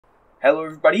Hello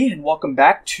everybody and welcome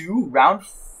back to round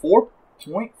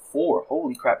 4.4.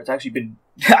 Holy crap, it's actually been...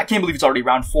 I can't believe it's already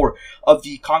round 4 of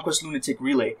the Conquest Lunatic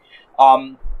Relay.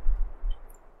 I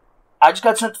just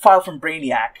got sent the file from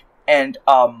Brainiac, and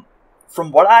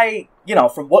from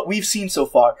what we've seen so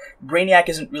far, Brainiac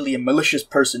isn't really a malicious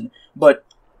person, but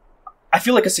I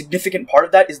feel like a significant part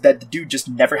of that is that the dude just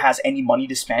never has any money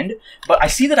to spend. But I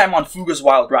see that I'm on Fuga's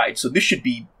Wild Ride, so this should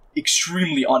be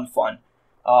extremely unfun.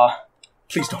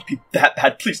 Please don't be that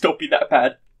bad. Please don't be that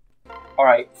bad.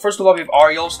 Alright, first of all, we have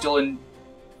Ariel still in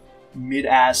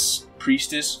mid-ass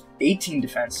Priestess. 18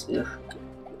 defense. Ugh.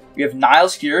 We have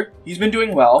Niles here. He's been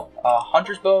doing well.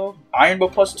 Hunter's Bow, Iron Bow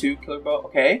 +2, Killer Bow,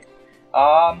 okay.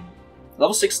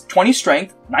 Level 6, 20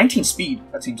 strength, 19 speed.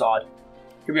 That seems odd.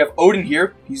 Here we have Odin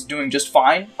here. He's doing just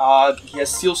fine. He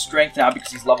has Seal Strength now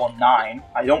because he's level 9.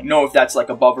 I don't know if that's like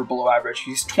above or below average.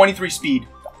 He's 23 speed.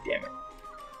 God damn it.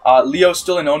 Leo's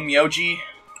still in Onmyoji.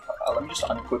 Let me just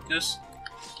unequip this.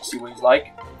 See what he's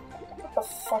like. What the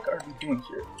fuck are we doing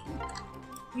here?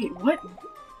 Wait, what?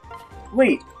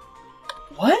 Wait.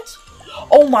 What?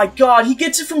 Oh my god, he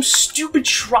gets it from stupid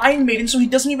Shrine Maiden, so he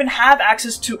doesn't even have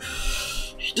access to...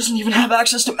 He doesn't even have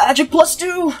access to Magic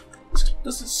 +2!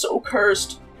 This is so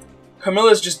cursed.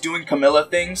 Camilla's just doing Camilla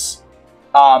things.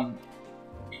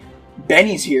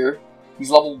 Benny's here.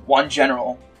 He's level 1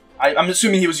 general. I'm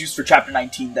assuming he was used for Chapter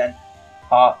 19 then.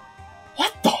 What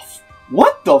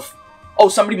the Oh,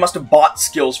 somebody must have bought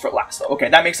skills for Laszlo. Okay,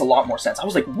 that makes a lot more sense. I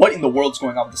was like, what in the world's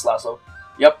going on with this Laszlo?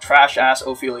 Yep, trash ass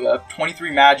Ophelia.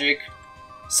 23 magic,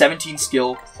 17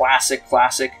 skill, classic.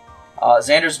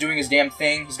 Xander's doing his damn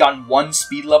thing. He's gotten 1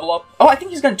 speed level up. Oh, I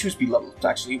think he's gotten 2 speed level ups,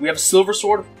 actually. We have a silver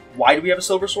sword. Why do we have a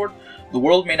silver sword? The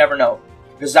world may never know.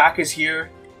 Gazak is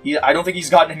here. I don't think he's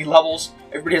gotten any levels.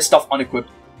 Everybody has stuff unequipped.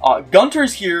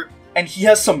 Gunter's here, and he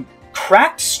has some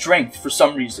cracked strength for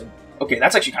some reason. Okay,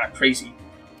 that's actually kind of crazy.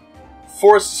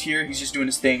 Forrest is here. He's just doing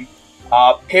his thing.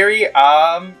 Perry,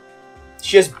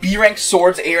 she has B-rank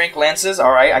swords, A-rank lances.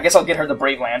 Alright, I guess I'll get her the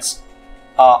Brave Lance.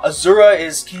 Azura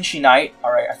is Kinshi Knight.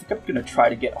 Alright, I think I'm gonna try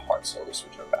to get a Heart Soul to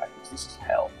switch her back, because this is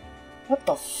hell. What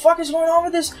the fuck is going on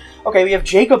with this? Okay, we have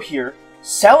Jacob here.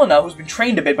 Selena, who's been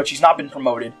trained a bit, but she's not been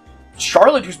promoted.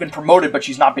 Charlotte, who's been promoted, but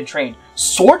she's not been trained.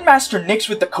 Swordmaster Nyx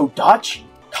with the Kodachi.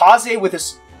 Kaze with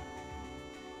his...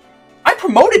 I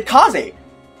promoted Kaze!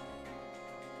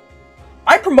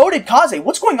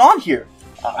 What's going on here?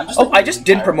 I just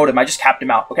didn't promote him. I just capped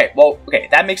him out. Okay, well, okay,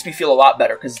 that makes me feel a lot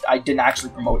better, because I didn't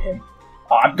actually promote him.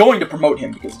 I'm going to promote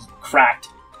him, because he's cracked.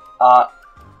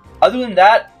 Other than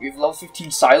that, we have level 15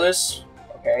 Silas.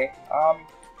 Okay,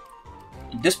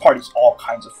 dude, this party's all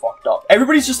kinds of fucked up.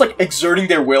 Everybody's just, like, exerting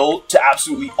their will to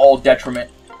absolutely all detriment.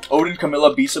 Odin,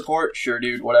 Camilla, B support? Sure,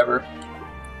 dude, whatever.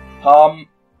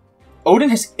 Odin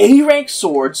has A-rank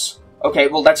swords. Okay,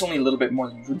 well, that's only a little bit more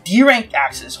than usual. D-rank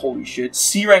axes, holy shit.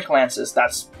 C-rank lances,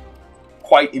 that's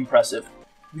quite impressive.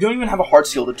 We don't even have a heart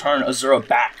seal to turn Azura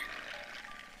back.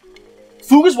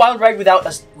 Fuga's Wild Ride without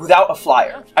a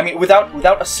flyer. I mean,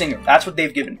 without a singer. That's what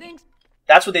they've given me.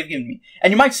 That's what they've given me.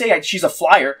 And you might say she's a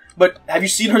flyer, but have you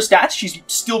seen her stats? She's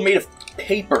still made of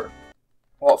paper.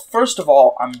 Well, first of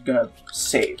all, I'm gonna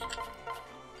save.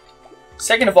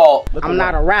 Second of all... I'm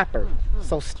not a rapper,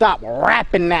 so stop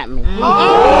rapping at me.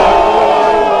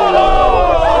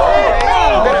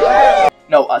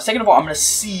 No, second of all, I'm gonna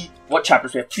see what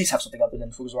chapters we have. Please have something other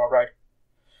than Fuga's Wild Ride.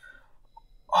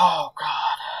 Oh,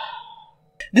 God.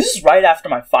 This is right after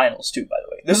my finals, too, by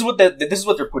the way. This is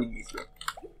what they're putting me through.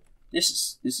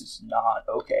 This is not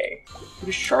okay. Who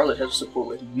does Charlotte have support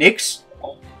with? Nyx?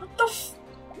 Oh, what the f...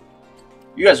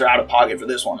 You guys are out of pocket for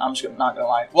this one. I'm just not gonna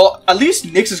lie. Well, at least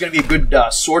Nyx is gonna be a good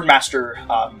swordmaster.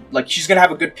 Like, she's gonna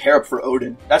have a good pair up for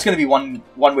Odin. That's gonna be one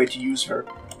way to use her.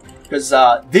 Because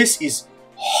this is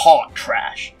hot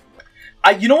trash.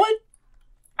 You know what?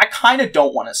 I kind of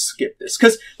don't want to skip this.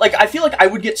 Because, like, I feel like I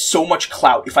would get so much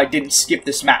clout if I didn't skip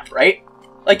this map, right?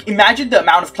 Like, imagine the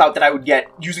amount of clout that I would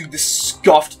get using this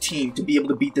scuffed team to be able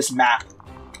to beat this map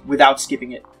without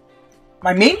skipping it.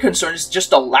 My main concern is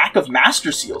just a lack of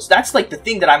Master Seals. That's, like, the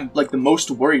thing that I'm, like, the most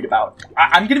worried about.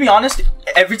 I'm gonna be honest,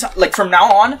 every time, like, from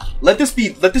now on, let this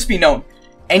be known.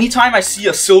 Anytime I see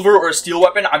a silver or a steel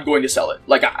weapon, I'm going to sell it.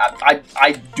 Like,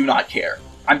 I do not care.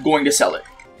 I'm going to sell it.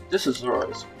 This Azura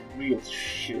is real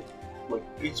shit. Like,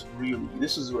 it's really,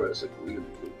 this Azura is, like, really,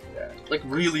 really bad. Like,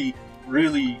 really,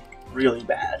 really, really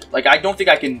bad. Like, I don't think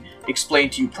I can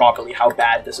explain to you properly how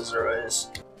bad this Azura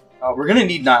is. We're gonna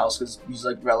need Niles, because he's,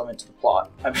 like, relevant to the plot.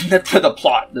 I mean, to the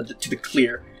plot, to the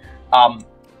clear.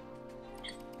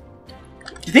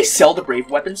 Did they sell the Brave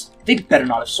weapons? They better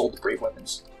not have sold the Brave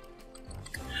weapons.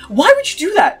 Why would you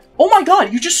do that? Oh my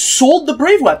god, you just sold the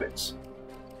brave weapons.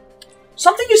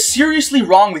 Something is seriously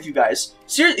wrong with you guys.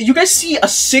 You guys see a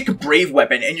sick brave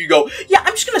weapon and you go, yeah,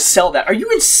 I'm just gonna sell that. Are you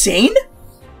insane?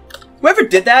 Whoever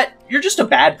did that, you're just a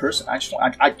bad person. I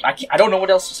don't know what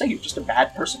else to say. You're just a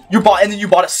bad person. You bought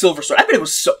a silver sword. I bet it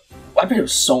was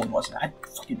sewn, wasn't it? I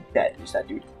fucking bet it was that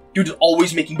dude. Dude is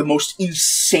always making the most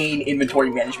insane inventory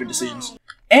management decisions.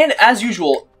 And as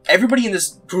usual, everybody in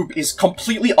this group is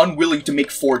completely unwilling to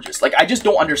make forges. Like, I just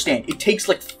don't understand. It takes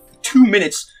like 2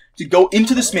 minutes to go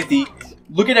into the smithy,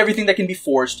 look at everything that can be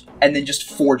forged, and then just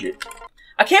forge it.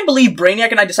 I can't believe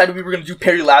Brainiac and I decided we were going to do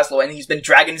Perry Laszlo, and he's been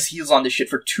dragging his heels on this shit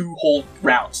for 2 whole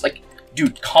rounds. Like,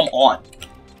 dude, come on.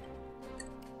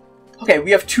 Okay,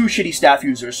 we have 2 shitty staff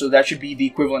users, so that should be the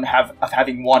equivalent of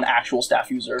having 1 actual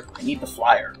staff user. I need the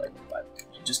flyer. Like,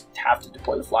 you just have to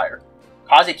deploy the flyer.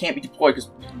 Kaze can't be deployed because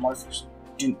motherfuckers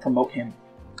didn't promote him.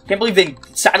 Can't believe they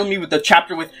saddled me with the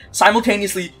chapter with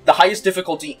simultaneously the highest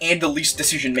difficulty and the least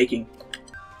decision making.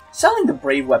 Selling the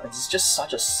brave weapons is just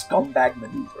such a scumbag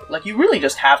maneuver. Like, you really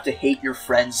just have to hate your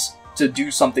friends to do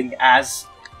something as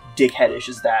dickheadish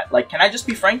as that. Like, can I just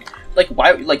be frank? Like,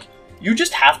 why? Like, you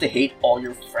just have to hate all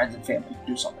your friends and family to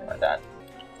do something like that.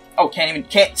 Oh,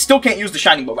 still can't use the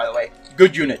shining bow, by the way.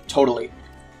 Good unit, totally.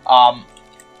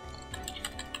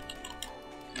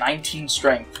 19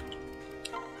 strength.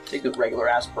 Take the regular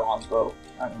ass bronze bow.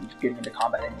 I'm getting into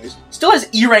combat anyways. Still has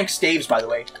E rank staves, by the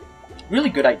way. Really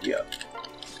good idea.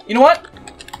 You know what?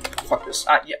 Fuck this.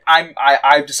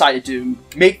 I've decided to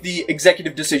make the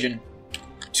executive decision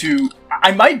to.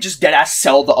 I might just deadass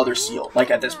sell the other seal.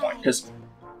 Like, at this point, because.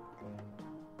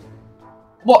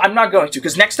 Well, I'm not going to,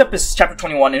 because next up is chapter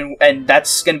 21, and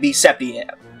that's gonna be Seppi.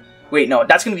 Wait, no,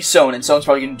 that's gonna be Sown, and Sown's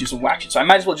probably gonna do some whack shit. So I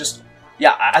might as well just.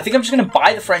 Yeah, I think I'm just gonna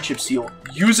buy the friendship seal,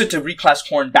 use it to reclass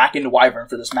Horn back into Wyvern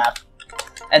for this map,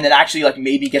 and then actually, like,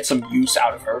 maybe get some use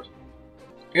out of her.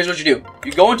 Here's what you do.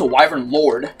 You go into Wyvern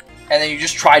Lord, and then you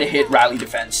just try to hit Rally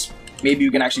Defense. Maybe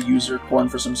you can actually use your Horn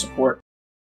for some support.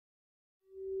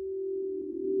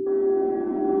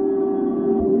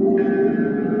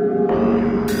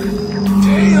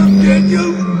 Damn,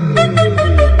 Daniel! Damn!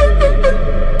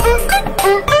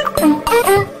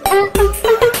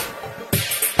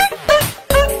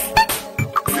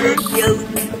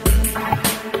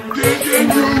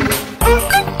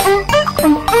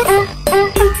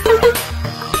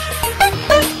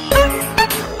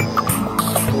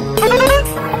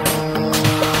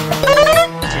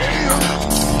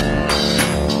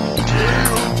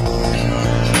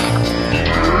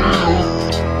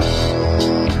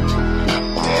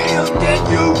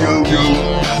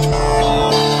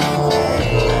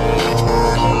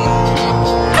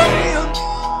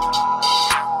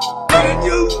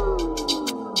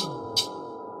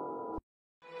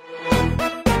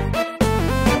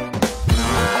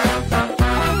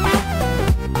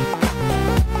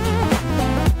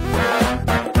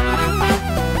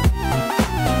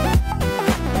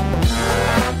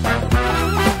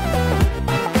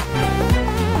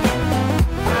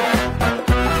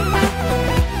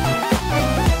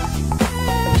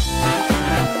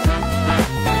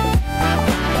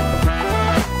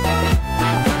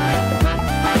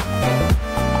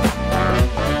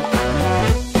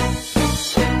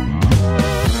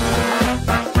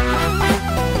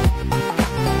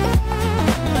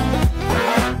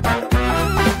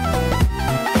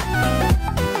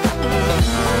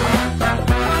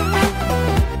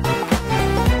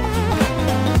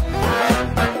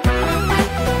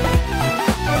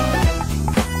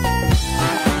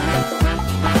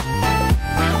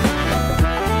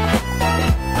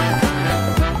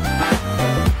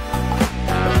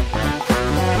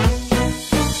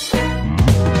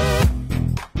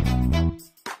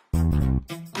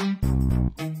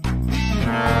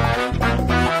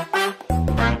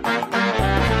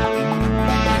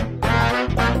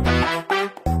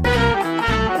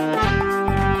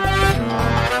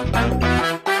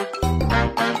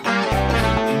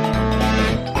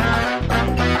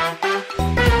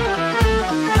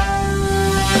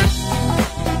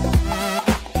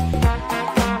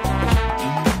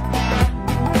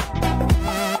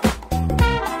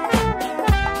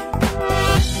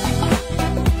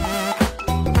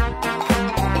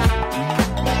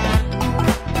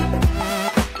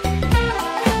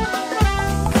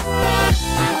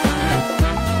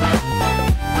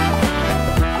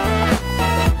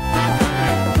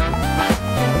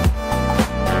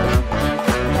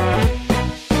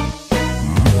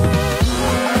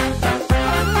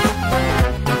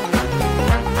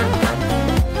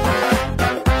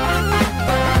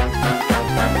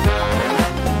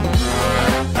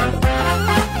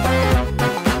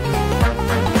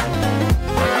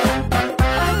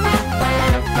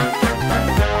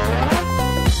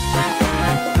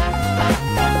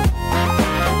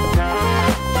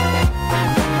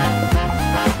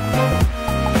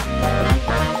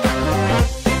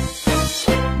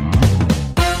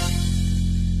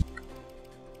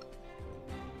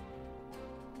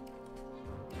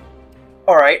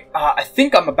 Alright, I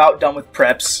think I'm about done with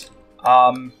preps.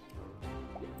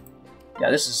 Yeah,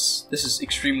 this is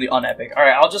extremely unepic.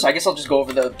 Alright, I guess I'll just go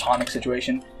over the tonic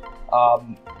situation.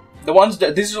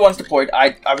 This is the ones deployed.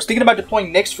 I was thinking about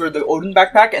deploying Nyx for the Odin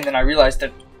backpack, and then I realized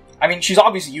that, I mean, she's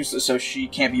obviously useless, so she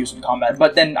can't be used in combat,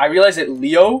 but then I realized that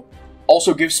Leo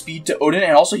also gives speed to Odin,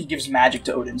 and also he gives magic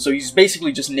to Odin, so he's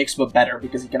basically just Nyx but better,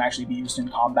 because he can actually be used in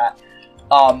combat.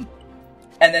 And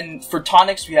then for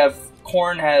tonics, we have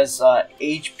Korn has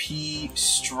HP,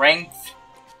 Strength,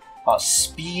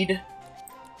 Speed,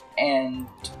 and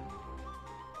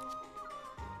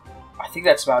I think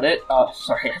that's about it.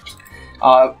 Sorry.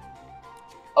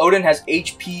 Odin has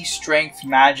HP, Strength,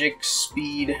 Magic,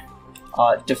 Speed,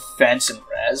 Defense, and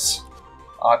Res.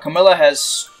 Camilla has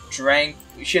Strength.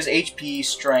 She has HP,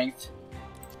 Strength,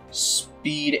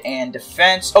 Speed, and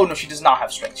Defense. Oh no, she does not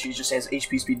have Strength. She just has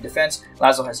HP, Speed, and Defense.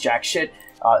 Laszlo has jack shit.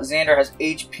 Xander has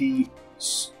HP,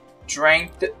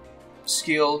 Strength,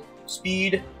 Skill,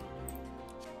 Speed,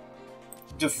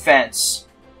 Defense.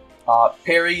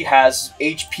 Perry has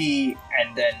HP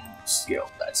and then Skill.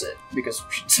 That's it, because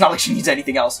it's not like she needs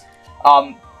anything else.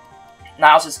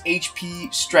 Niles has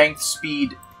HP, Strength,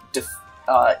 Speed,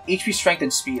 HP, Strength,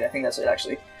 and Speed. I think that's it,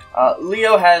 actually.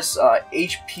 Leo has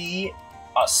HP,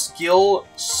 Skill,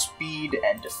 Speed,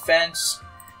 and Defense.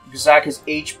 Zach has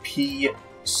HP,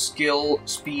 Skill,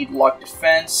 Speed, Luck,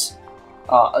 Defense.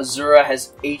 Azura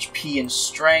has HP and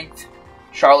Strength.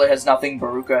 Charlotte has nothing.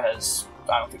 Baruka has...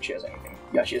 I don't think she has anything.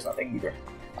 Yeah, she has nothing either.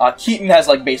 Keaton has,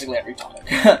 like, basically every tonic.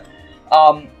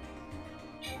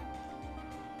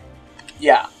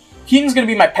 Yeah. Keaton's gonna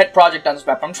be my pet project on this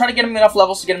map. I'm trying to get him enough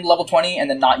levels to get him to level 20 and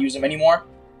then not use him anymore.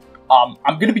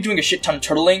 I'm gonna be doing a shit ton of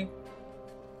turtling.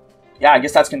 Yeah, I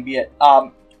guess that's gonna be it.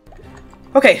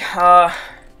 Okay,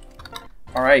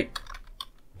 alright.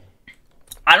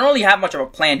 I don't really have much of a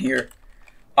plan here.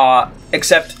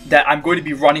 Except that I'm going to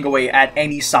be running away at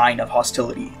any sign of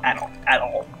hostility at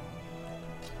all.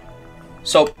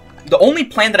 So, the only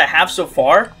plan that I have so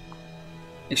far...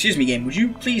 Excuse me, game, would you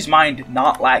please mind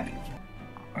not lagging?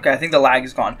 Okay, I think the lag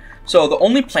is gone. So, the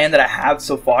only plan that I have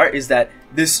so far is that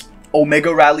this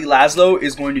Omega Rally Laszlo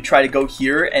is going to try to go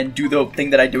here and do the thing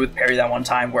that I did with Perry that one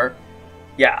time where...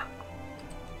 Yeah.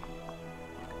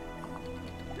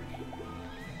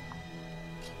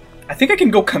 I think I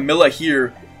can go Camilla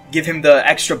here, give him the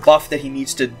extra buff that he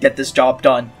needs to get this job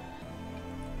done.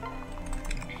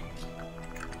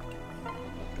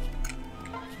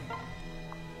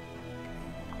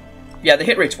 Yeah, the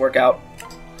hit rates work out.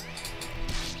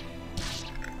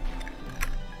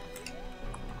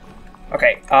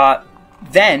 Okay,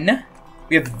 then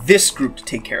we have this group to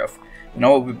take care of. You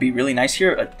know what would be really nice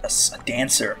here? A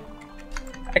dancer.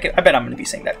 I bet I'm going to be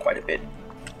saying that quite a bit.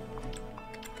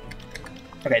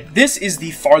 Okay, this is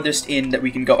the farthest in that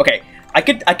we can go. Okay, I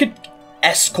could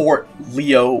escort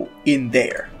Leo in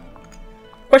there.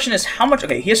 Question is, how much...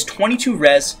 Okay, he has 22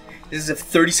 res. This is a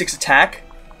 36 attack.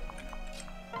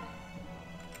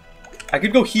 I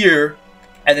could go here,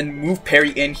 and then move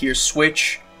Perry in here,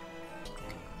 switch.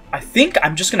 I think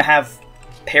I'm just going to have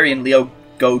Perry and Leo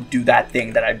go do that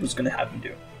thing that I was going to have them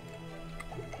do.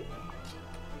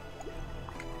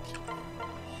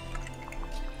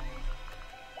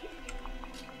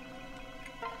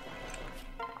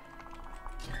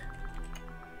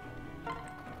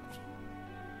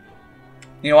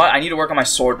 You know what? I need to work on my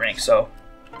sword rank, so...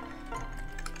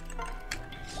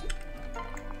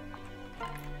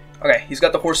 Okay, he's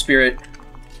got the horse spirit.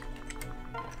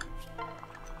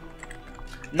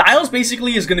 Niles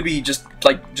basically is gonna be just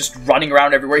running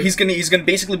around everywhere. He's gonna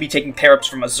basically be taking pair-ups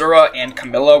from Azura and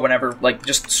Camilla whenever, like,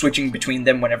 just switching between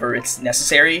them whenever it's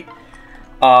necessary.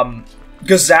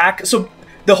 Gazak, so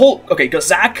the whole... Okay,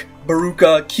 Gazak,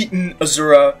 Baruka, Keaton,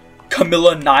 Azura,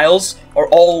 Camilla, Niles are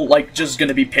all, like, just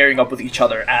gonna be pairing up with each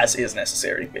other as is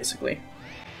necessary, basically.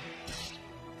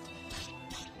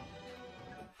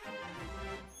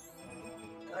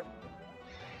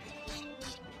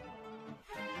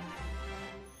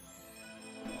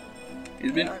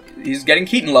 He's getting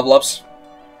Keaton level ups.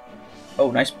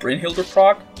 Oh, nice Brynhilder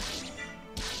proc.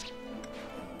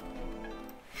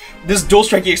 This dual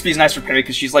strike EXP is nice for Perry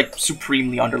because she's like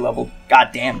supremely underleveled.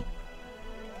 God damn.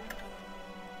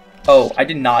 Oh, I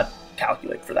did not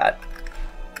calculate for that.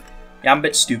 Yeah, I'm a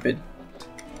bit stupid.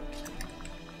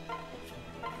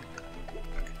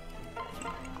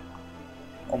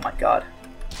 Oh my god.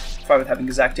 Fine with having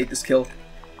Gazak take this kill.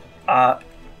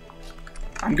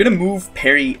 I'm gonna move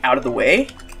Perry out of the way,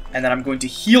 and then I'm going to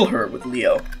heal her with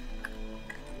Leo.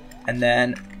 And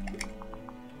then...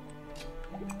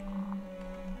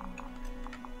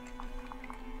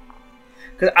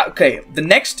 Okay, the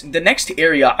next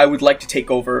area I would like to take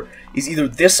over is either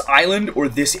this island or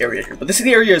this area here. But this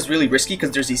area is really risky because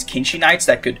there's these Kinshi Knights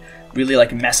that could really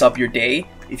like mess up your day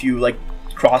if you like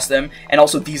cross them. And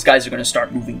also these guys are going to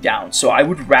start moving down. So I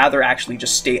would rather actually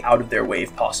just stay out of their way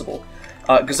if possible.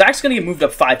 Gazak's going to get moved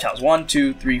up 5 tiles. 1,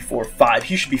 2, 3, 4, 5.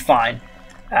 He should be fine.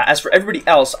 As for everybody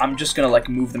else, I'm just going to like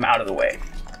move them out of the way.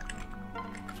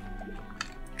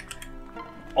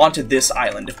 Onto this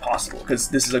island if possible, because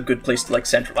this is a good place to like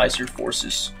centralize your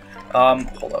forces.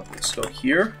 Hold up, let's go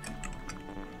here.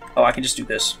 Oh, I can just do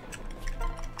this.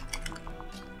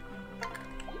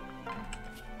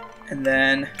 And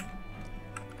then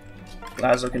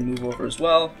Lazo can move over as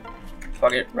well.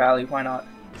 Fuck it, rally, why not?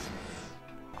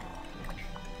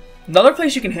 Another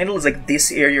place you can handle is like this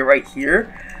area right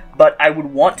here, but I would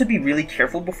want to be really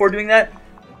careful before doing that,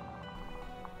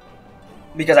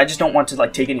 because I just don't want to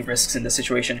like take any risks in this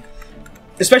situation.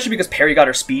 Especially because Perry got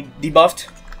her speed debuffed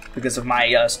because of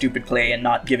my stupid play and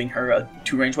not giving her a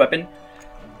 2-range weapon.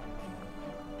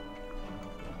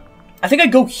 I think I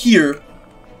go here,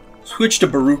 switch to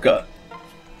Baruka,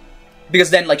 because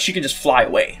then like she can just fly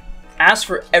away. As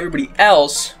for everybody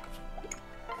else,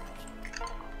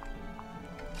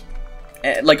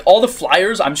 like all the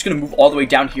flyers, I'm just gonna move all the way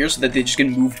down here so that they just get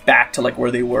moved back to like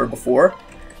where they were before.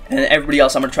 And then everybody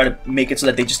else, I'm going to try to make it so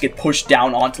that they just get pushed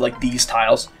down onto, like, these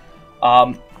tiles.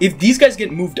 If these guys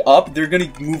get moved up, they're going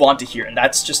to move on to here, and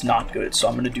that's just not good. So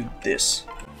I'm going to do this.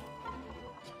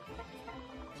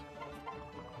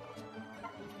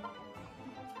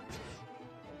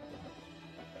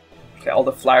 Okay, all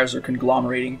the flyers are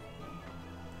conglomerating.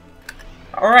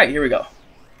 Alright, here we go.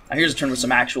 Now here's a turn with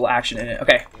some actual action in it.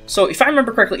 Okay, so if I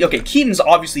remember correctly, okay, Keaton's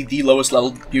obviously the lowest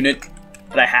level unit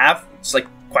that I have. It's, like,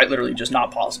 quite literally just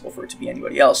not possible for it to be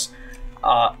anybody else.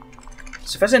 So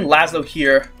if I send Laszlo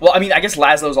here, well, I mean, I guess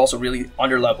Laszlo is also really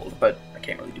under-leveled, but I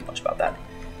can't really do much about that.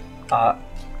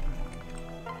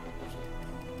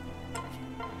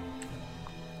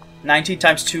 19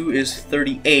 times 2 is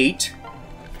 38.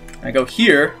 And I go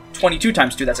here, 22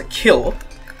 times 2, that's a kill.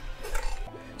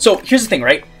 So here's the thing,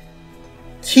 right?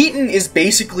 Keaton is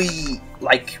basically,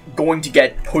 like, going to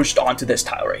get pushed onto this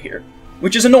tile right here,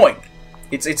 which is annoying.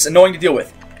 It's annoying to deal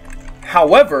with.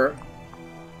 However,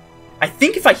 I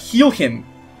think if I heal him,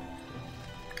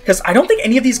 because I don't think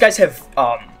any of these guys have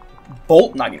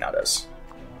bolt Naginatas.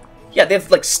 Yeah, they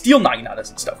have like steel Naginatas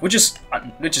and stuff, which is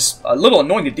a little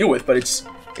annoying to deal with, but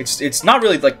it's not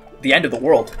really like the end of the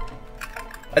world.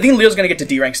 I think Leo's gonna get to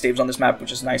D rank staves on this map,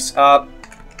 which is nice.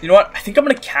 You know what? I think I'm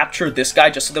gonna capture this guy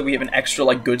just so that we have an extra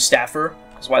like good staffer.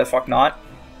 Because why the fuck not?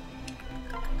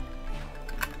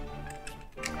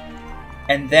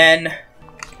 And then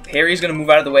Perry's gonna move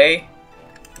out of the way.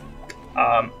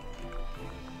 I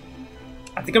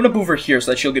think I'm gonna move her here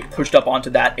so that she'll get pushed up onto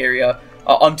that area,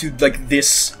 onto like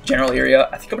this general area.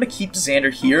 I think I'm gonna keep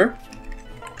Xander here.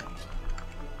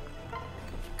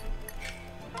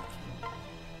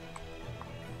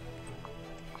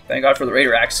 Thank God for the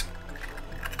Raider Axe.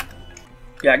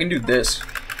 Yeah, I can do this.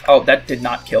 Oh, that did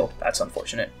not kill. That's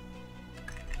unfortunate.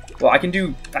 Well, I can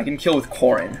kill with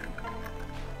Corrin.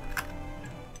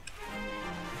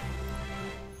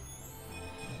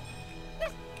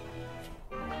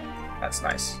 That's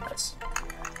nice. That's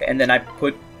okay, and then I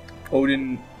put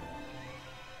Odin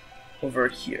over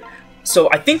here. So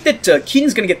I think that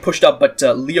Keaton's gonna get pushed up, but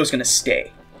Leo's gonna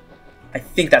stay. I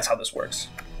think that's how this works.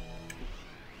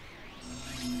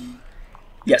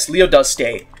 Yes, Leo does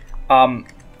stay.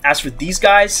 As for these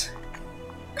guys,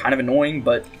 kind of annoying,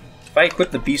 but if I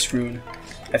equip the Beast Rune,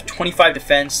 I have 25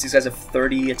 defense, these guys have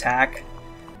 30 attack.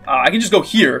 I can just go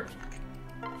here,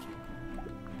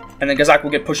 and then Gazak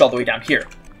will get pushed all the way down here.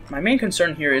 My main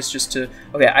concern here is just to...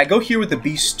 Okay, I go here with the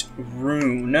Beast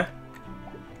Rune, I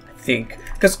think.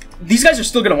 Because these guys are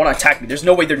still going to want to attack me. There's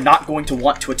no way they're not going to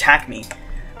want to attack me.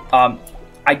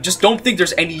 I just don't think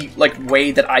there's any, like,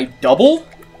 way that I double.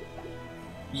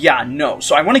 Yeah, no.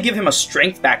 So I want to give him a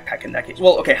strength backpack in that case.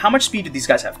 Well, okay, how much speed do these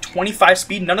guys have? 25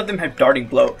 speed? None of them have darting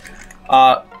blow.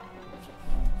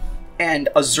 And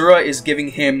Azura is giving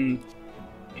him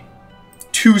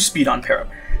 2 speed on para.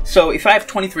 So if I have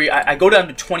 23, I go down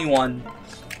to 21.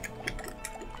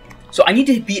 So I need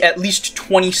to be at least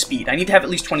 20 speed. I need to have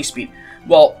at least 20 speed.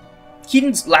 Well,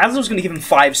 Laszlo's going to give him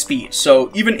 5 speed.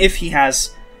 So even if he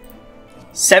has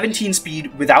 17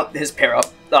 speed without his para,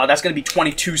 that's going to be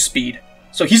 22 speed.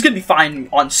 So he's going to be fine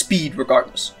on speed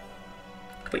regardless.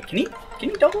 Wait, can he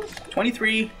double?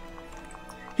 23?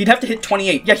 He'd have to hit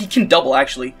 28. Yeah, he can double,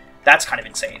 actually. That's kind of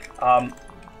insane.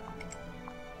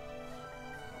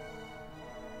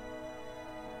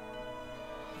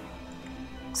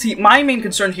 See, my main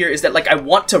concern here is that, like, I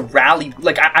want to rally,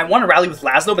 like, I want to rally with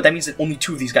Laszlo, but that means that only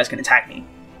 2 of these guys can attack me.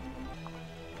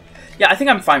 Yeah, I think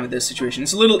I'm fine with this situation.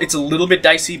 It's a little bit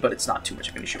dicey, but it's not too much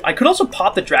of an issue. I could also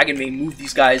pop the Dragon Main, move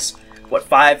these guys, what,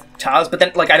 5 tiles, but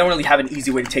then, like, I don't really have an easy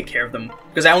way to take care of them,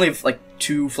 because I only have, like,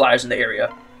 2 flyers in the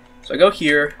area. So I go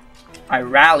here, I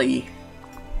rally.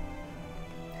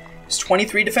 It's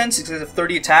 23 defense, it's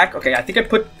 30 attack. Okay, I think I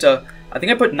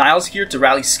put Niles here to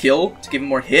rally skill, to give him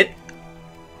more hit.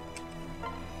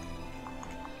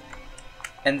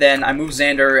 And then I move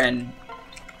Xander, and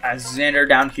as Xander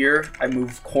down here, I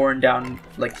move Corrin down,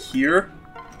 like, here.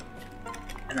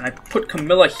 And then I put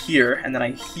Camilla here, and then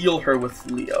I heal her with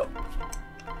Leo.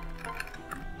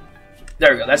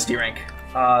 There we go, that's D rank.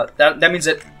 That means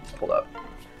that... Hold up.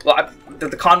 Well,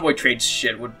 the convoy trade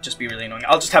shit would just be really annoying.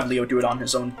 I'll just have Leo do it on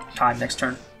his own time next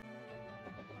turn.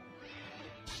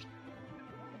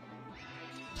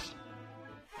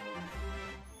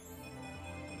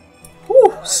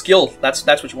 Whew, skill. That's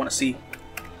what you want to see.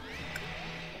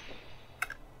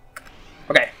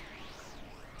 Okay.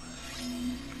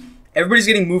 Everybody's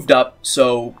getting moved up,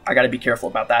 so I gotta be careful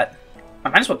about that. I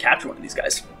might as well capture one of these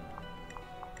guys.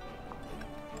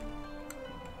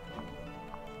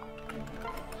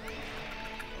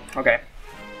 Okay.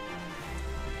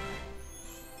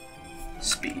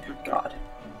 Speed. God.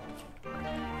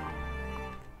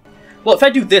 Well, if I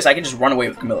do this, I can just run away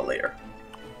with Camilla later.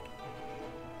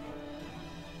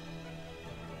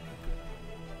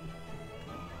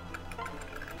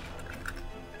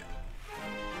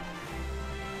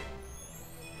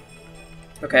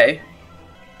 Okay.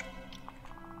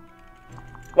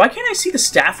 Why can't I see the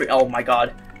staff? Oh my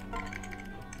god.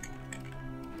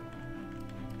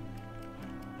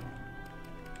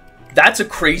 That's a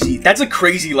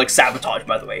crazy like sabotage,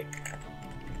 by the way.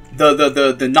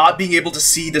 The not being able to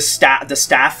see the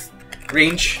staff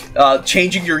range,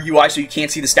 changing your UI so you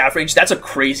can't see the staff range. That's a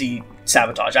crazy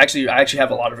sabotage. I actually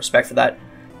have a lot of respect for that.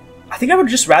 I think I would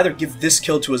just rather give this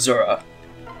kill to Azura,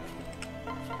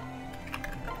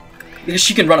 because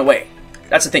she can run away.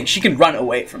 That's the thing. She can run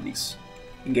away from these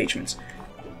engagements.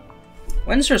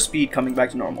 When's her speed coming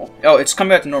back to normal? Oh, it's coming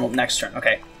back to normal next turn.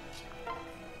 Okay.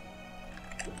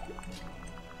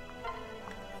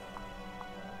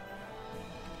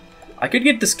 I could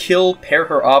get this kill, pair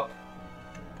her up.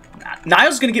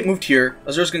 Niall's gonna get moved here.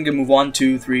 Azura's gonna get moved 1,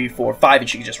 2, 3, 4, 5, and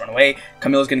she can just run away.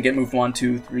 Camilla's gonna get moved 1,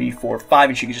 2, 3, 4, 5,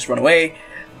 and she can just run away.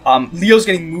 Leo's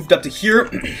getting moved up to here.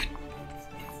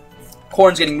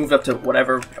 Corrin's getting moved up to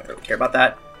whatever. I don't really care about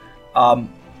that.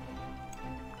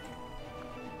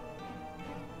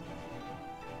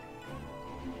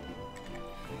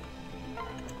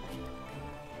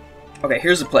 Okay,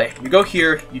 here's the play. You go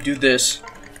here, you do this,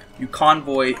 you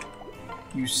convoy,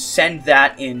 you send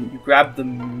that in, you grab the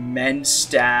men's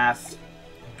staff,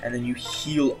 and then you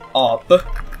heal up.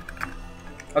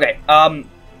 Okay, and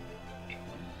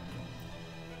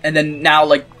then now,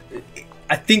 like,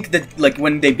 I think that, like,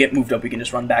 when they get moved up, we can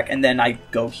just run back, and then I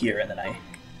go here, and then I...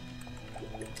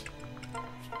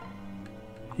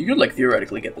 You could, like,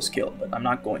 theoretically get this kill, but I'm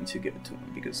not going to give it to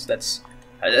him, because that's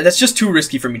just too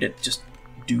risky for me to just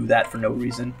do that for no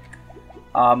reason.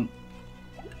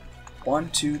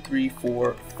 1, 2, 3,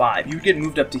 4, 5. You get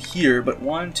moved up to here, but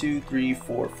 1, 2, 3,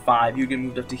 4, 5. You get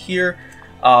moved up to here.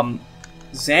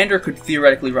 Xander could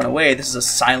theoretically run away. This is a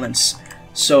silence,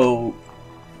 so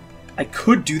I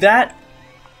could do that.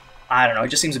 I don't know. It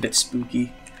just seems a bit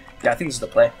spooky. Yeah, I think this is the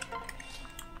play.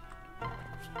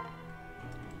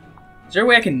 Is there a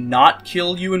way I can not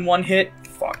kill you in one hit?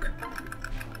 Fuck.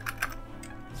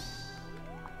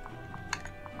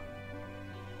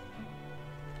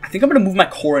 I think I'm gonna move my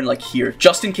Corrin like here,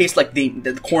 just in case like the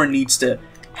Corrin needs to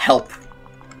help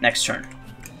next turn.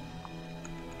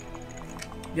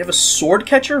 You have a sword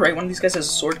catcher, right? One of these guys has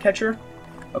a sword catcher.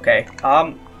 Okay.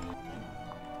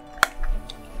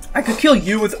 I could kill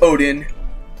you with Odin.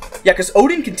 Yeah, because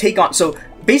Odin can take on. So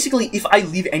basically, if I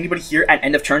leave anybody here at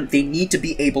end of turn, they need to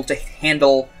be able to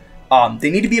handle. They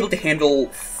need to be able to handle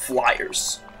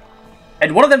flyers,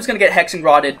 and one of them is gonna get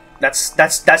hexengrodded. That's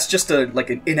just like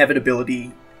an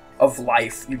inevitability of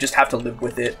life. You just have to live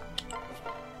with it.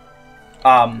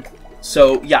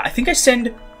 So yeah, I think I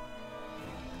send...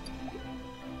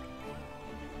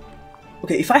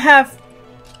 Okay, if I have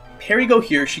Perry go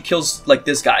here, she kills, like,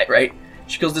 this guy, right?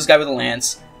 She kills this guy with a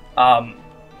lance. I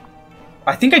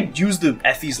think I'd use the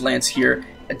Effie's lance here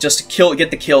just to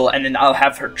get the kill, and then I'll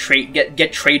have her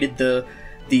get traded the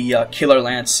killer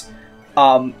lance.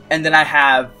 And then I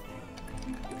have...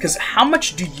 Because how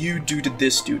much do you do to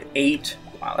this dude? 8?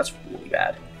 Wow, that's really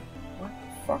bad. What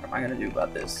the fuck am I gonna do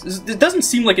about this? It doesn't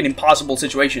seem like an impossible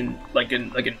situation, like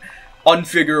in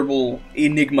unfigurable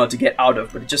enigma to get out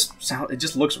of, but it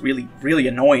just looks really, really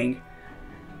annoying.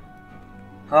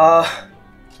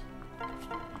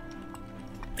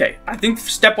 Okay, I think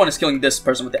step 1 is killing this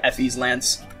person with the FE's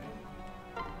lance.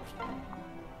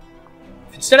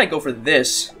 If instead I go for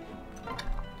this...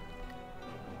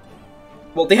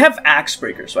 Well, they have Axe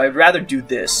Breaker, so I'd rather do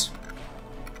this.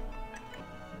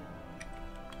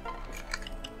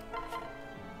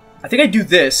 I think I do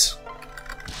this.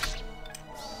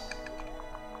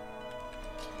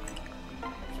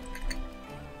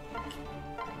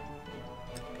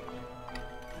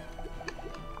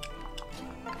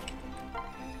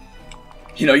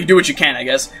 You know, you do what you can, I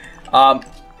guess. And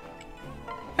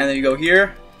then you go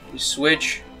here, you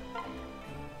switch.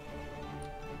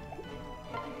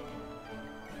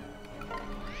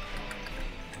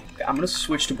 Okay, I'm gonna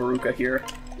switch to Baruka here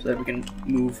so that we can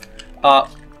move. I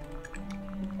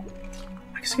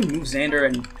guess I can move Xander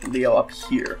and Leo up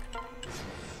here.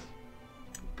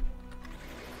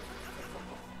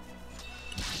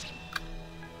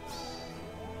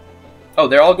 Oh,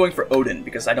 they're all going for Odin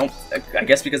because I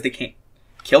guess because they can't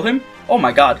kill him? Oh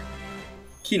my god.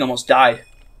 Keen almost died.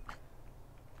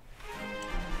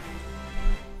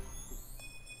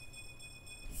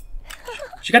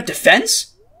 She got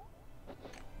defense?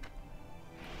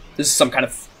 This is some kind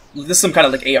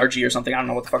of like ARG or something. I don't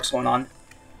know what the fuck's going on.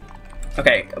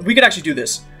 Okay, we could actually do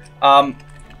this. And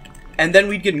then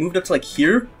we'd get moved up to like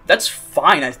here. That's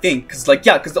fine, I think. Cause like,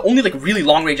 yeah, because the only like really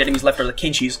long range enemies left are the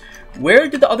Kinshis. Where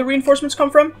did the other reinforcements come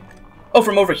from? Oh,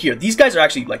 from over here. These guys are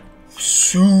actually like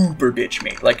super bitch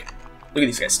made. Like, look at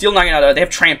these guys. Steel 9, they have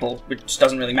trample, which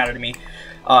doesn't really matter to me.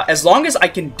 As long as I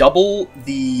can double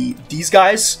these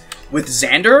guys with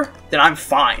Xander, then I'm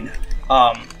fine.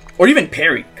 Or even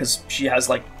Perry, because she has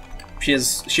like, she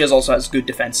also has good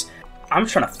defense. I'm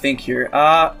trying to think here.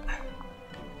 Well,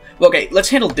 okay, let's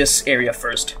handle this area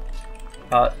first.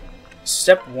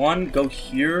 Step 1, go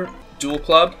here, dual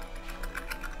club.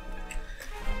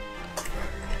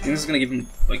 I think this is gonna give him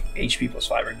like HP plus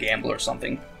 5 or gamble or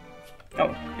something. Oh,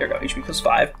 here we go, HP plus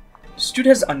 5. This dude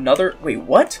has another. Wait,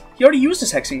 what? He already used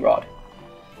his Hexing Rod.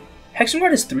 Hexing Rod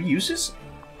has 3 uses?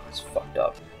 That's fucked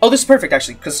up. Oh, this is perfect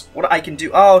actually, because what I can do.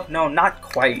 Oh no, not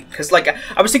quite. Because like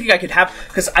I was thinking I could have,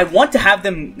 because I want to have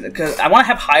them. Because I want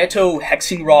to have Hayato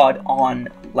Hexing Rod on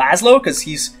Laszlo, because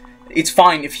it's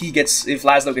fine if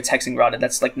Laszlo gets Hexing Rod, and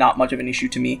that's like not much of an issue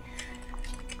to me.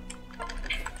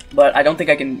 But I don't think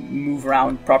I can move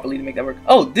around properly to make that work.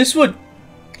 Oh, this would,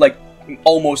 like,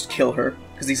 almost kill her,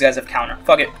 because these guys have counter.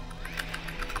 Fuck it.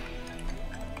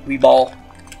 We ball.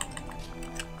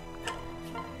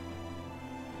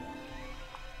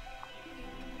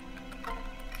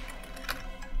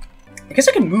 I guess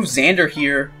I can move Xander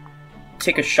here,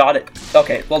 take a shot at...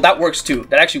 Okay, well that works too.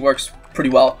 That actually works pretty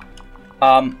well.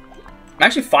 I'm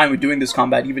actually fine with doing this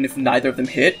combat, even if neither of them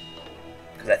hit,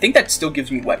 because I think that still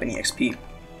gives me weapon EXP.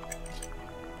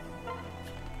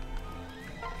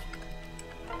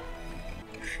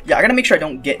 Yeah, I gotta make sure I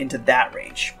don't get into that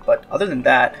range. But other than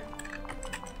that...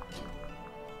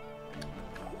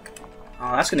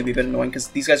 Oh, that's gonna be a bit annoying, because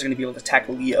these guys are gonna be able to attack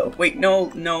Leo. Wait, no,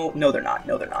 they're not.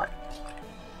 No, they're not.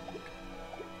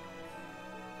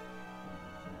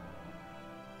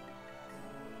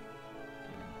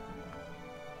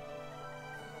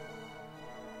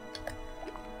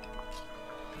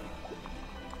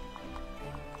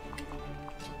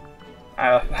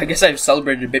 I guess I've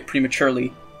celebrated a bit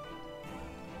prematurely.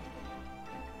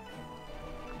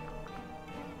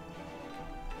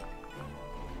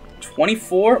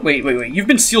 $24? Wait. You've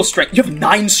been seal strength. You have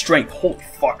 9 strength. Holy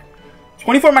fuck.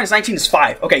 24 minus 19 is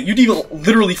 5. Okay, you deal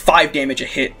literally 5 damage a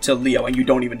hit to Leo, and you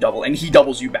don't even double, and he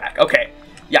doubles you back. Okay.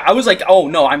 Yeah, I was like, oh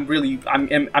no, I'm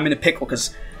in a pickle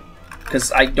because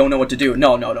I don't know what to do.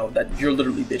 No. That you're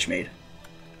literally bitch made.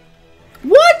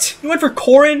 What? You went for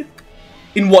Corrin?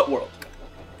 In what world?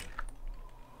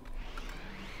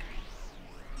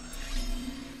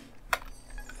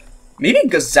 Maybe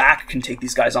Gazak can take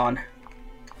these guys on.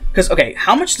 Because, okay,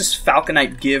 how much does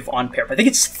Falconite give on pair? I think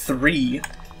it's 3.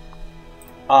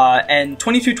 And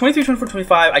 22, 23, 24,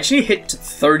 25. I just need to hit to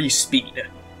 30 speed.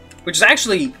 Which is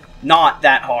actually not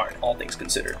that hard, all things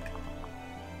considered.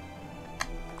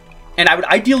 And I would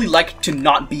ideally like to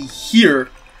not be here,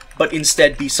 but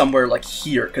instead be somewhere like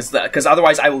here. Because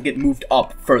otherwise I will get moved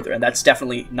up further, and that's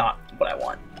definitely not what I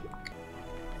want.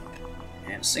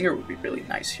 And Singer would be really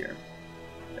nice here.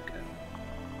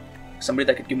 Somebody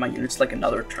that could give my units like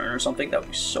another turn or something, that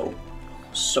would be so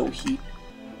heat.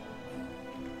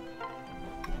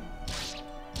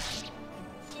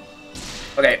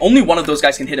 Okay, only one of those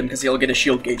guys can hit him because he'll get a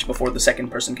shield gauge before the second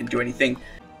person can do anything.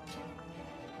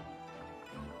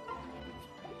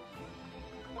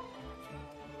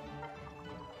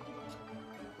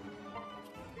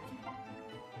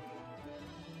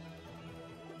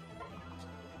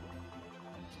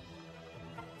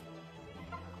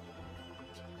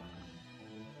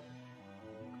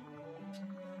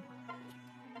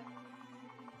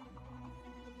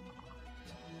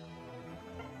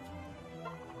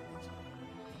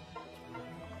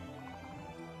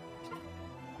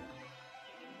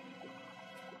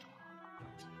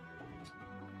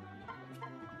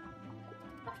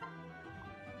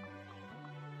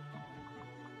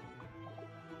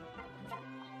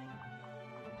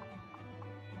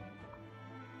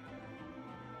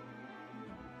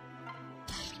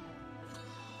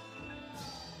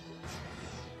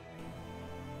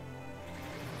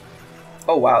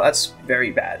 Oh wow, that's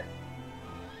very bad.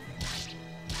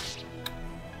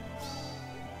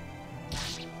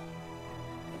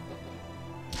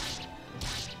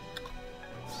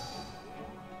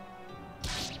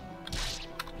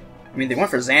 I mean, they went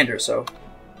for Xander, so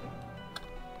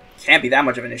can't be that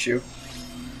much of an issue.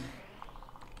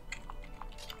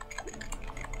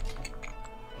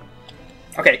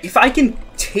 Okay, if I can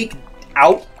take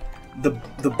out the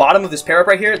bottom of this pair up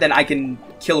right here, then I can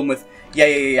kill him with...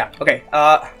 Yeah. Okay,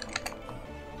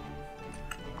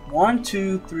 1,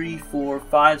 2, 3, 4,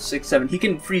 5, 6, 7. He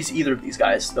can freeze either of these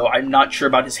guys, though I'm not sure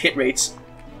about his hit rates.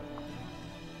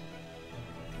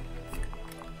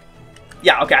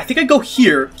 Yeah, okay, I think I go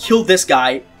here, kill this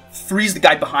guy, freeze the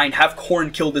guy behind, have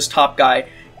Corrin kill this top guy,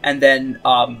 and then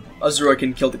Azura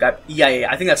can kill the guy. Yeah,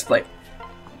 I think that's the play.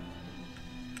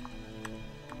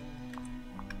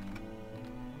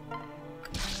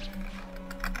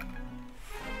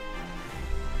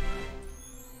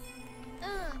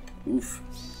 Oof.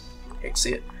 Hate to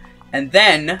see it. And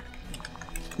then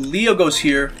Leo goes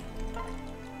here.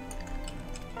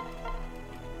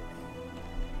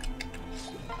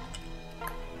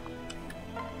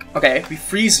 Okay, we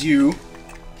freeze you.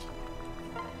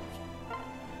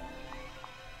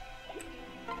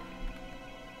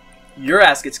 Your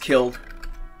ass gets killed.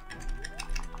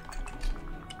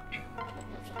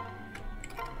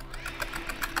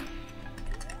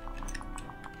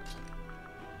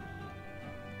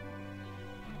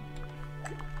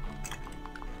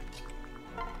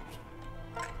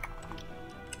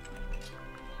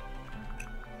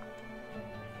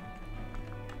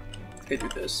 Okay, do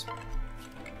this.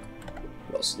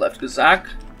 Who else is left? Gazak.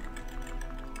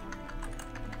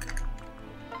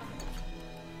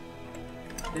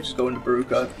 They just go into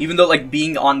Baruka. Even though like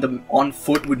being on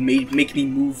foot would make me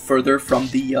move further from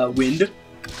the wind,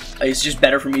 it's just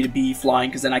better for me to be flying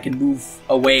because then I can move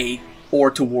away or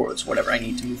towards whatever I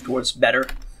need to move towards better.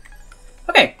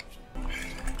 Okay.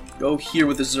 Go here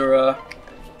with Azura.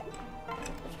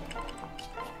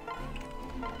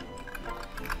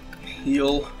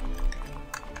 Heal.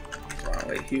 Far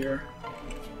away here.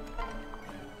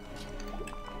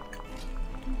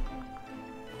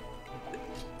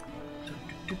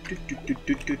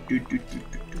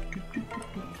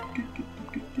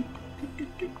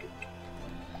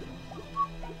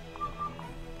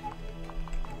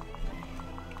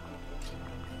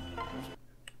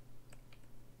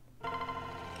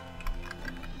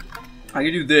 I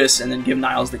can do this and then give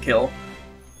Niles the kill.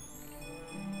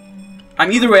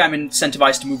 Either way, I'm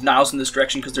incentivized to move Niles in this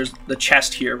direction because there's the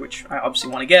chest here, which I obviously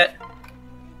want to get.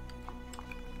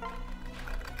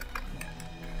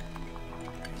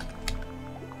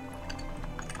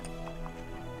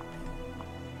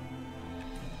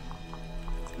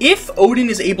 If Odin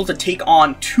is able to take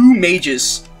on 2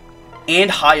 mages and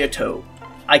Hayato,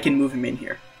 I can move him in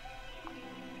here.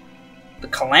 The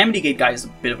Calamity Gate guy is a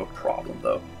bit of a problem,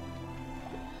 though.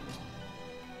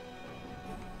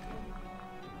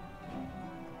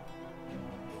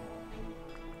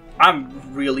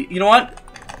 I'm really... You know what?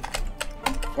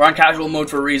 We're on casual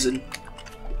mode for a reason.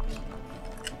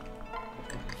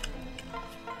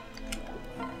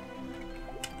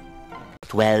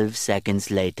 "12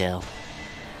 seconds later."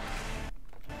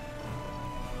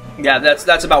 Yeah,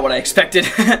 that's about what I expected.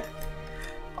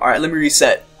 Alright, let me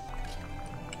reset.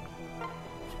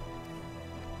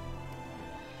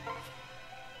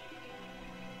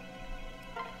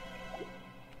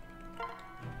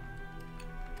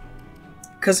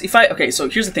 Because if I... Okay, so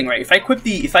here's the thing, right? If I equip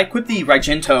the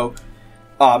Raigento,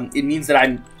 it means that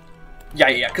I'm...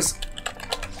 Yeah, because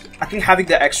I think having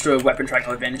the extra weapon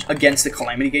triangle advantage against the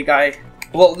Calamity Gate guy...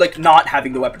 Well, like, not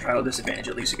having the weapon triangle disadvantage,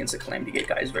 at least against the Calamity Gate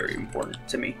guy, is very important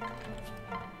to me.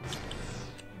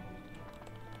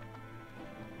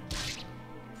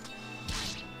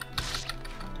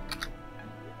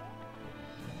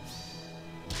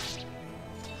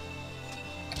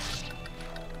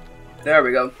 There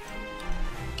we go.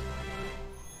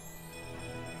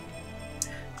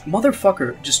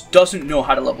 Motherfucker just doesn't know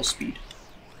how to level speed.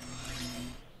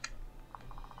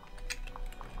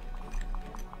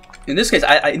 In this case,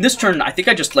 in this turn, I think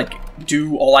I just like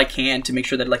do all I can to make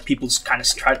sure that like people kind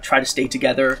of try to stay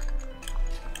together.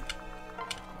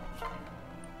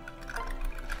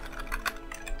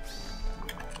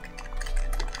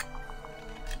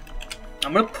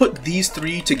 I'm gonna put these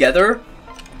 3 together,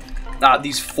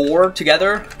 these 4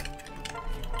 together,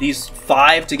 these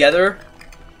 5 together,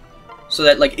 so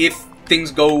that like if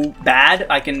things go bad,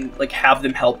 I can like have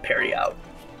them help parry out.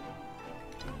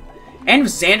 And if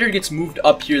Xander gets moved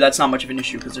up here, that's not much of an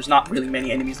issue, because there's not really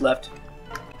many enemies left.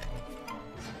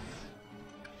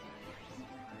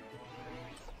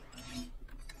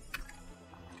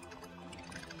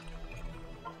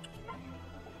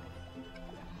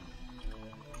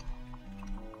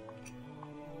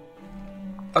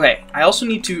 Okay, I also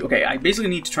need to... Okay, I basically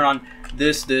need to turn on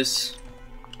this.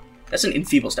 That's an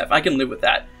enfeeble staff. I can live with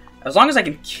that. As long as I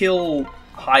can kill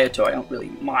Hayato, I don't really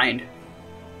mind.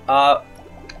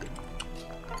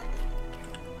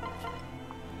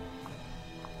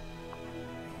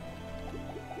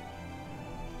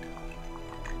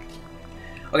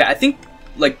 Okay, I think,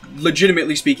 like,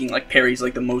 legitimately speaking, like, Perry's,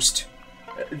 like, the most...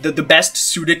 The best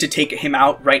suited to take him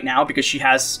out right now because she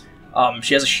has a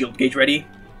shield gauge ready.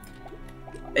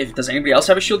 Does anybody else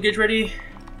have a shield gauge ready?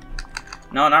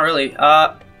 No, not really.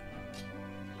 I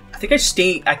think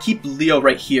I keep Leo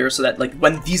right here so that, like,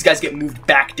 when these guys get moved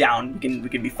back down, we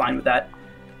can be fine with that.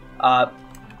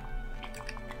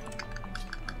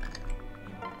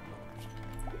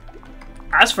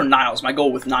 As for Niles, my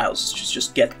goal with Niles is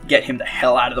just get him the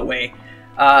hell out of the way.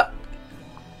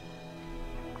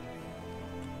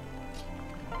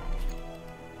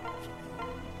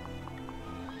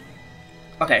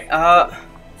 Okay,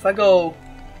 if I go...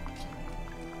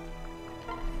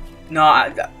 No, I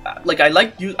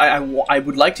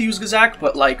would like to use Gazak,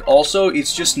 but, like, also,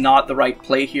 it's just not the right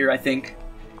play here, I think.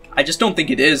 I just don't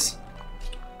think it is.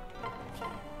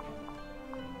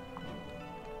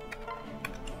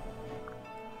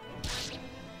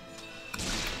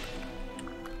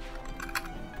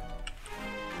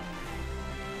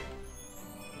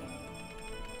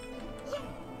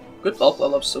 Good bulk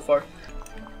level ups so far.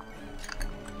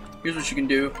 Here's what you can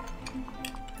do.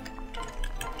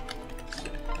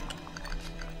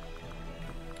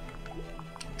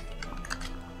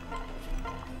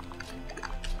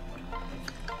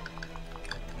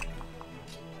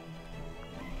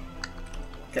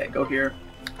 Okay, go here.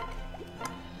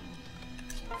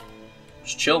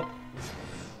 Just chill.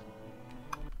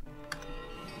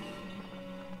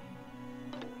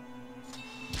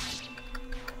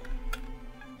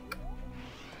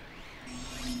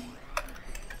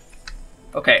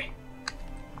 Okay.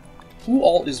 Who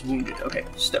all is wounded? Okay,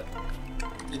 step.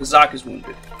 Zak is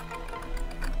wounded.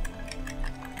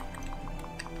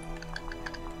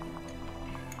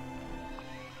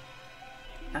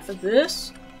 After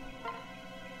this...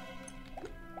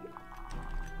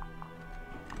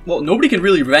 Well, nobody can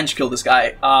really revenge kill this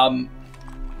guy.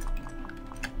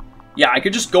 Yeah, I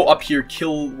could just go up here,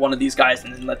 kill one of these guys,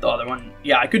 and then let the other one...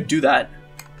 Yeah, I could do that.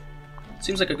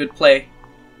 Seems like a good play.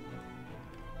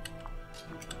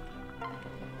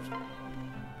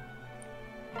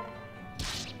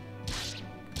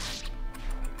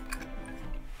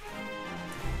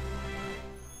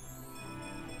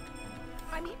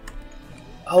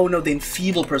 Oh no, the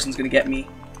enfeeble person's gonna get me.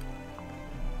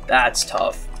 That's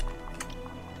tough.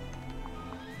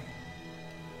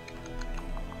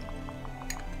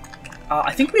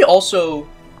 I think we also,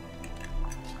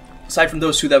 aside from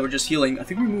those two that were just healing, I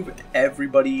think we move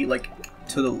everybody, like,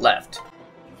 to the left.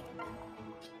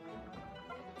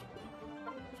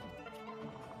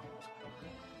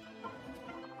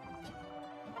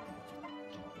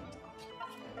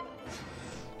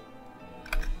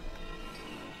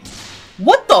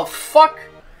 What the fuck?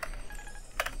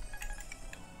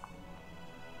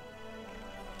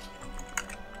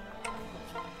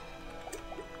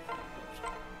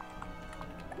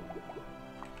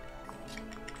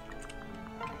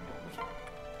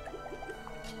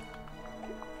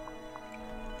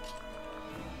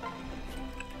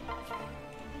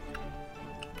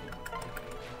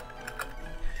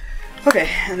 Okay,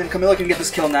 and then Camilla can get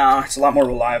this kill now. It's a lot more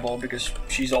reliable because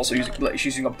she's also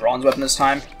using a bronze weapon this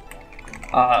time.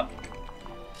 I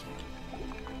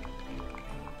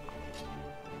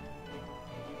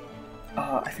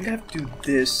think I have to do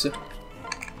this, and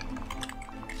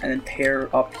then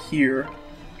pair up here,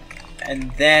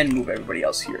 and then move everybody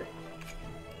else here.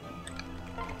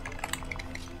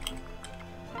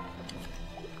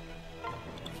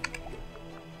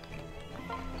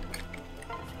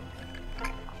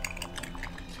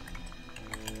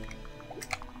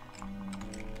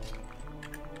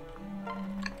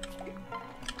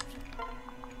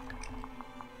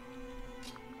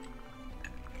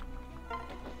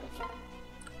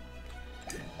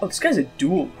 Oh, this guy's a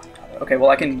duel. Okay, well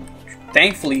I can...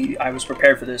 Thankfully, I was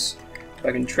prepared for this. So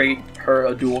I can trade her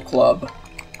a dual club.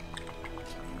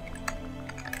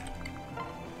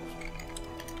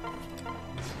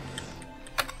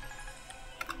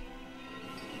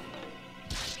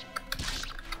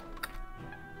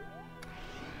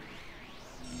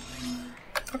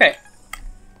 Okay.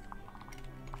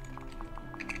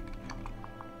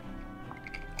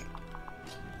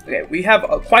 Okay, we have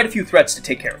quite a few threats to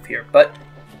take care of here, but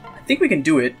I think we can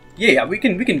do it. Yeah, we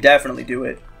can definitely do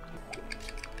it.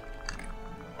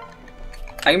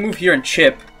 I can move here and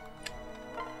chip.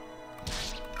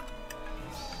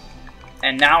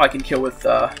 And now I can kill with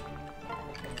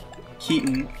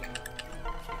Keaton.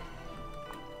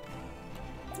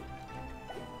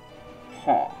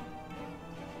 Huh.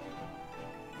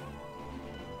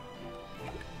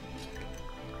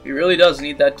 He really does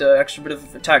need that extra bit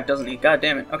of attack, doesn't he? God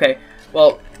damn it. Okay,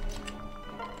 well...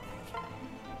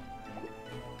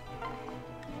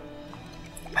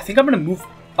 I think I'm going to move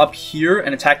up here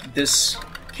and attack this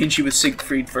Kinshi with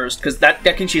Siegfried first, because that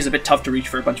Kinshi is a bit tough to reach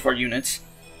for a bunch of our units.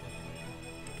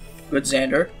 Good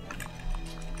Xander.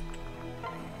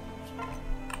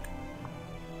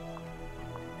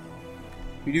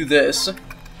 We do this.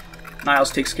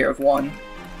 Niles takes care of one.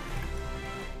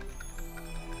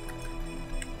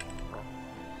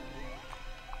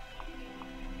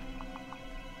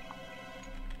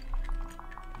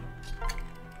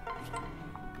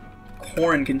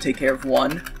 Corin can take care of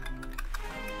one.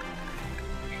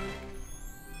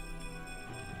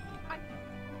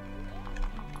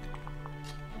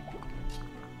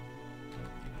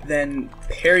 Then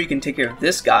Perry can take care of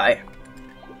this guy.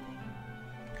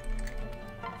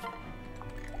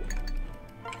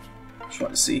 Just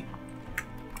want to see.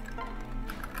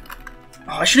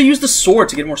 Oh, I should have used the sword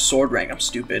to get more sword rank. I'm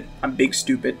stupid. I'm big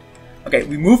stupid. Okay,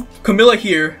 we move Camilla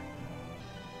here.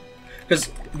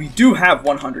 Because we do have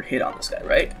 100 hit on this guy,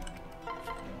 right?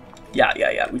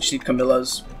 Yeah. We just need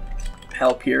Camilla's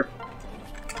help here.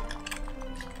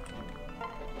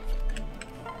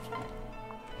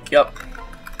 Yep.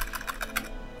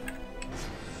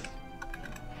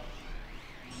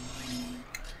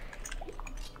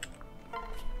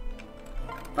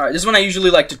 Alright, this is when I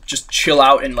usually like to just chill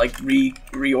out and like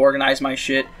reorganize my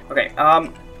shit. Okay,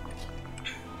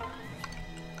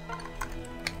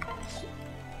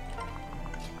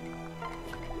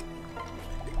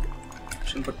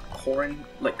 just gonna put Corin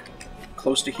like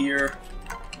close to here.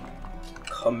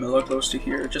 Camilla close to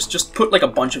here. Just put like a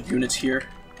bunch of units here.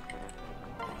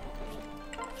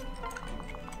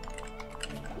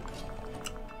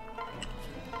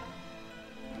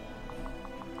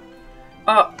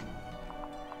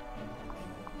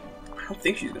 I don't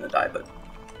think she's gonna die, but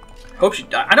I hope she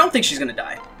die. I don't think she's gonna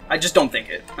die. I just don't think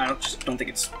it. Just don't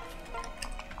think it's.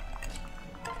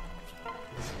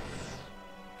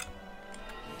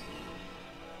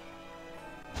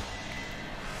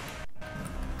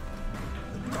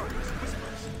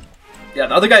 Yeah,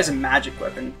 the other guy's a magic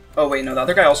weapon. Oh wait, no, the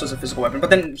other guy also has a physical weapon, but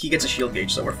then he gets a shield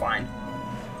gauge, so we're fine.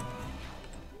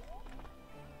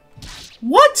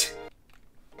 What?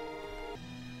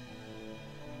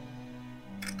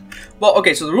 Well,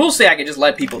 okay, so the rules say I can just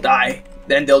let people die,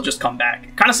 then they'll just come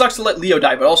back. Kind of sucks to let Leo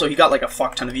die, but also he got like a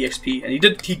fuck ton of EXP, and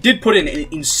he did put in an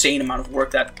insane amount of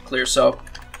work that clear, so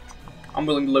I'm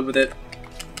willing to live with it.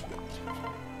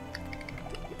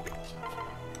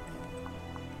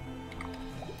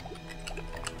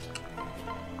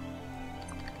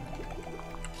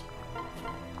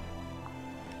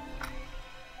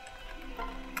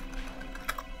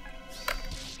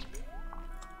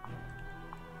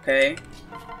 Okay.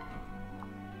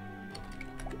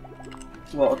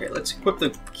 Well, okay, let's equip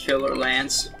the Killer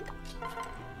Lance.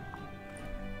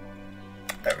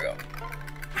 There we go.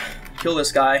 Kill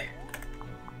this guy.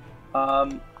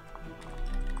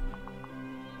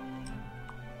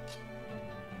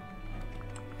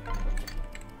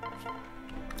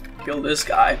 Kill this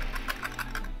guy.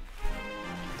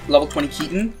 Level 20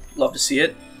 Keaton. Love to see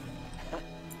it.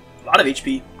 A lot of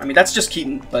HP. I mean, that's just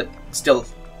Keaton, but still,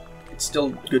 it's still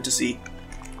good to see.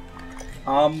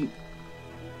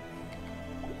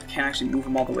 Can't actually move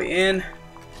him all the way in.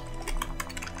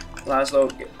 Laszlo,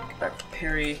 get back to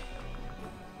Perry.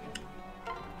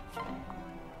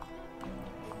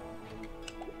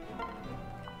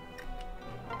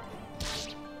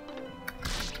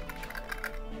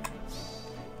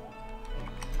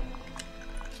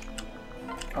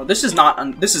 Oh, this is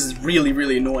not. This is really,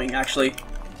 really annoying, actually,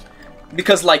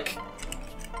 because like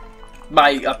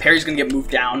my Perry's gonna get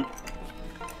moved down.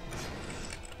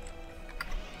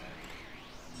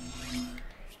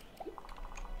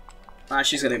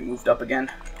 She's gonna get moved up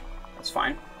again. That's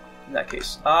fine. In that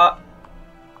case.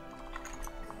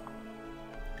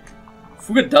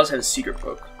 Fuga does have a secret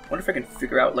book. I wonder if I can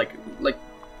figure out, like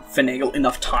finagle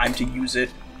enough time to use it.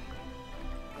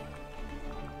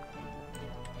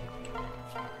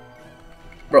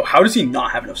 Bro, how does he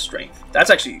not have enough strength?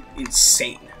 That's actually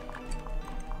insane.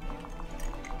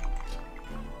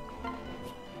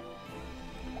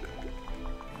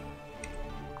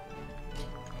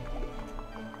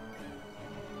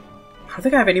 I don't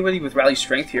think I have anybody with rally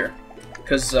strength here,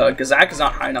 because Gazak is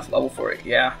not high enough level for it.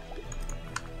 Yeah.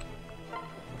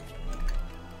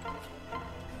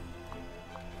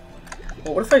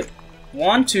 Well, what if I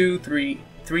 1, 2, 3,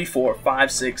 3, 4,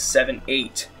 5, 6, 7,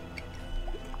 8.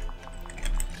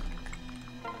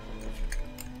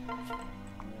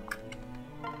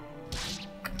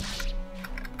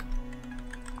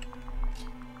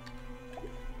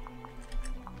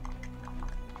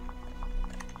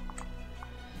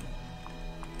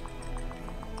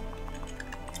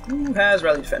 Who has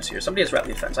rally defense here? Somebody has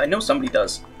rally defense. I know somebody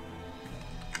does.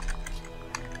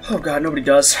 Oh god, nobody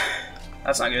does.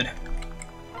 That's not good.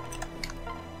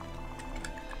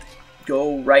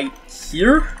 Go right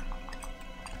here.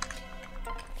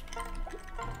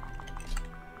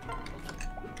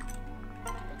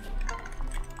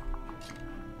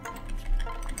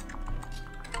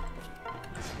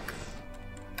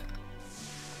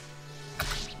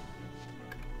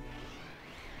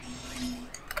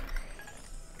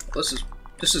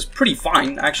 This is pretty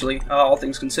fine, actually, all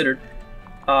things considered.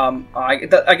 I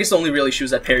guess the only real issue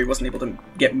is that Perry wasn't able to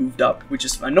get moved up, which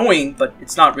is annoying, but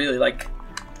it's not really like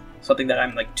something that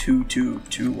I'm like too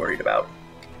worried about.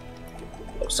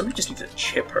 Oh, somebody just needs to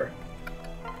chip her.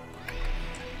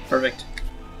 Perfect.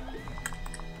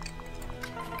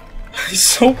 He's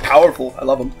so powerful. I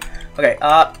love him. Okay,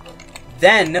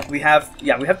 then we have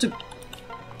to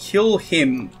kill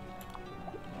him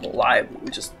alive,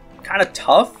 which is kind of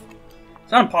tough.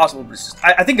 It's not impossible, but it's just,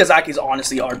 I think Gazaki is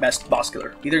honestly our best boss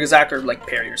killer. Either Gazak or like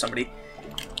Perry or somebody.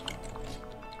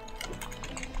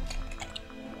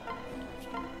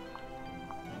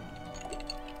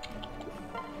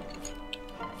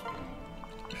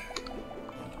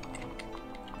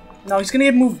 No, he's gonna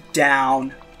get moved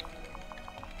down.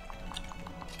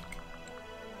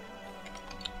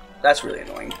 That's really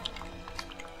annoying.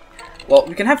 Well,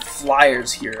 we can have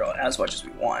flyers here as much as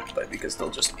we want, but because they'll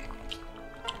just...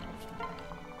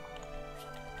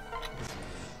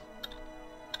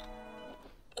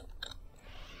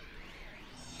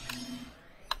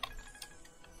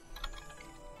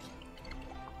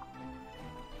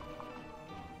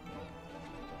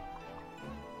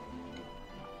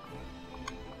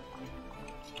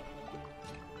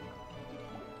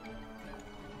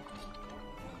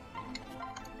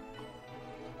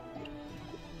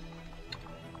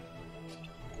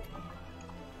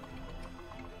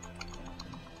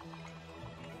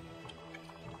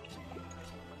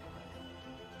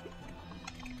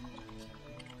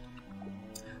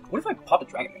 What if I pop a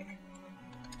Dragon Maid?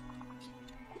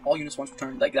 All units once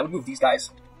returned. Like, that would move these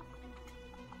guys.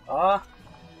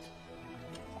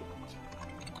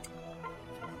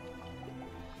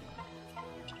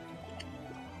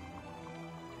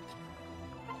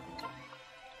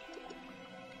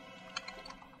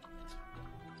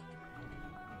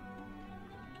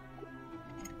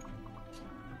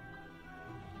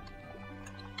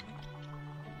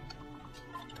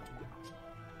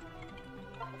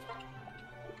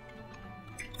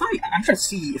 I'm trying to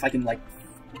see if I can, like,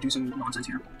 do some nonsense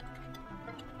here.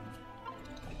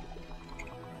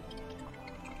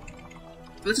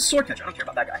 But it's a sword catcher. I don't care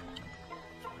about that guy.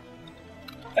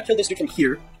 If I kill this dude from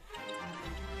here...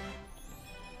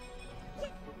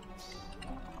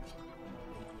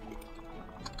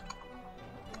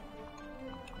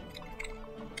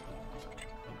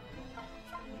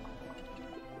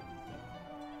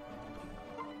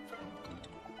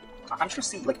 I'm trying to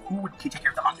see, like, who would take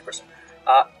care of the Hanzo person.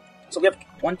 So we have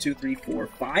 1, 2, 3, 4,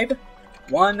 5.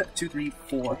 1, 2, 3,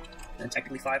 4. And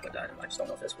technically 5, but I just don't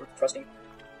know if that's worth trusting.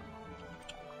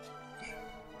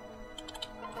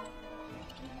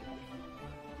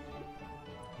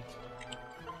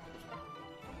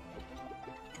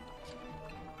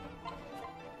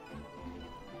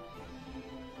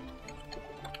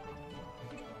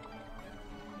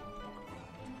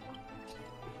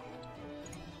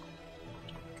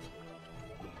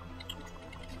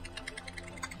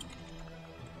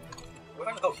 We're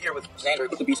gonna go here with Xander,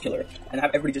 with the Beast Killer, and have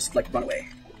everybody just, like, run away.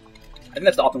 I think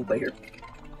that's the optimal play here.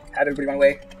 Have everybody run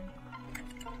away.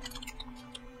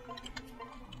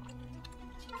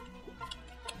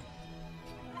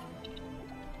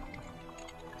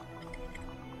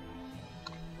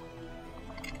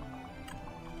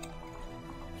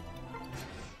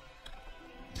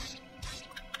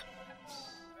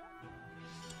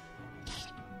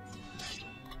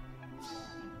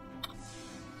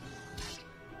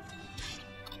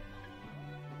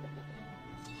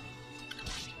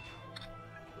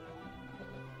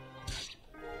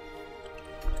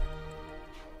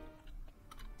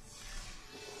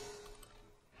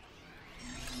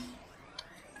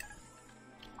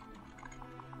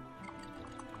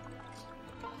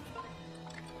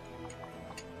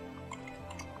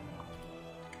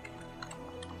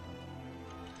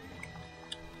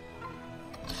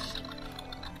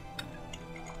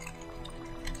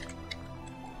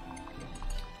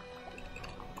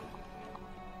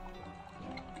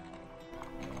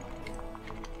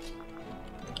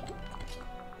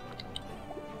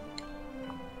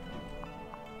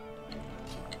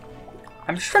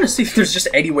 I'm just trying to see if there's just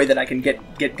any way that I can get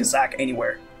Gazak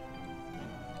anywhere.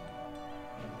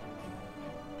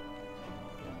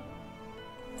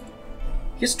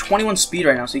 He has 21 speed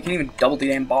right now, so he can't even double the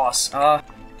damn boss. I'm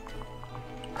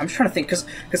just trying to think, because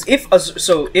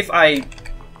if I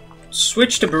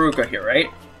switch to Baruka here, right,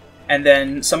 and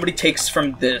then somebody takes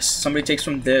from this,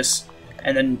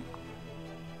 and then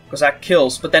Gazak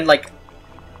kills, but then like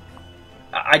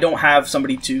I don't have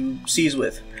somebody to seize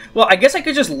with. Well, I guess I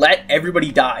could just let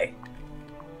everybody die.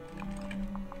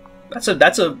 That's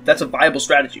a viable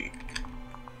strategy.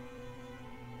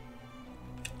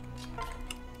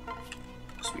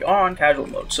 So we are on casual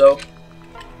mode, so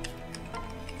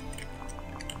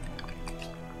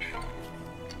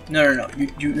no.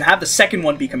 You have the second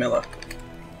one be Camilla.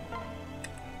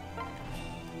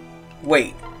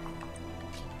 Wait.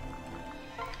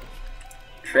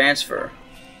 Transfer.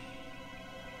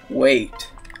 Wait.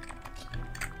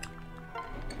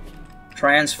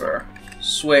 Transfer.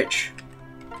 Switch.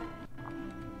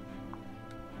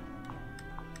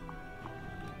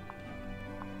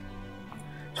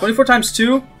 $24 times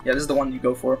 2? Yeah, this is the one you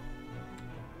go for.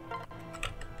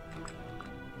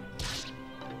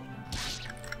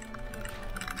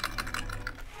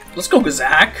 Let's go,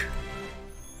 Gazak.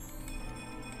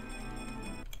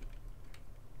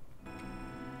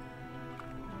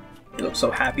 You look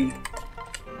so happy.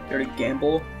 There to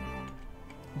gamble.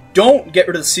 Don't get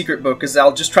rid of the secret book, because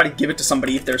I'll just try to give it to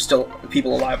somebody if there's still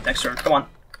people alive next turn. Come on.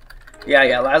 Yeah,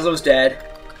 Laszlo's dead.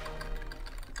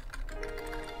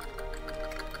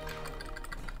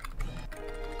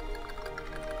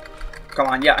 Come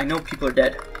on, yeah, I know people are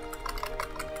dead.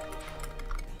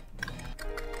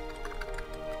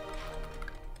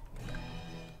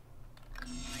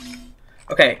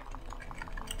 Okay.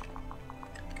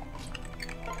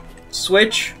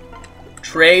 Switch.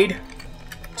 Trade.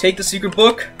 Take the secret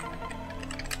book.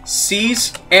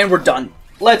 Seize. And we're done.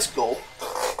 Let's go.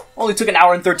 Only took an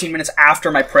hour and 13 minutes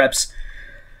after my preps.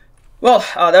 Well,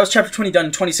 that was chapter 20 done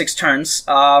in 26 turns.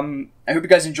 I hope you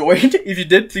guys enjoyed. If you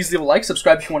did, please leave a like.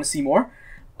 Subscribe if you want to see more.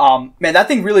 Man, that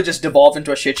thing really just devolved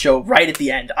into a shit show right at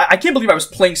the end. I can't believe I was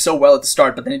playing so well at the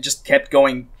start, but then it just kept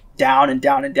going down and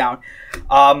down and down.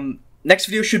 Next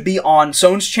video should be on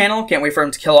Sone's channel. Can't wait for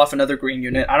him to kill off another green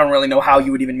unit. I don't really know how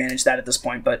you would even manage that at this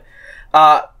point, but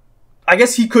I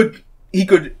guess he could,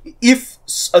 if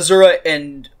Azura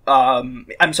and,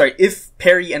 if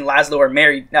Perry and Laszlo are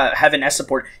married, have an S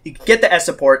support, he could get the S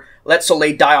support, let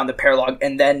Soleil die on the paralogue,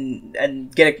 and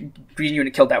get a green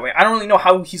unit killed that way. I don't really know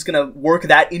how he's gonna work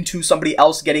that into somebody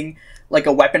else getting, like,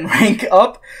 a weapon rank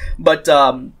up, but,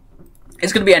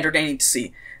 it's gonna be entertaining to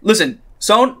see. Listen,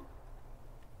 Sone,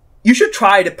 you should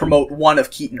try to promote one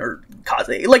of Keaton or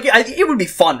Kaze. Like, it would be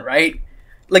fun, right?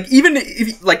 Like, even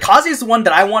if, like, Kaze is the one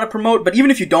that I want to promote, but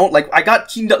even if you don't, like, I got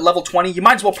Keaton at level 20, you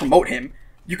might as well promote him.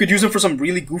 You could use him for some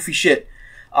really goofy shit.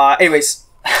 Anyways,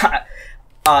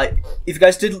 if you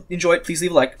guys did enjoy it, please leave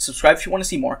a like, subscribe if you want to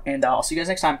see more, and I'll see you guys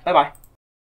next time. Bye-bye.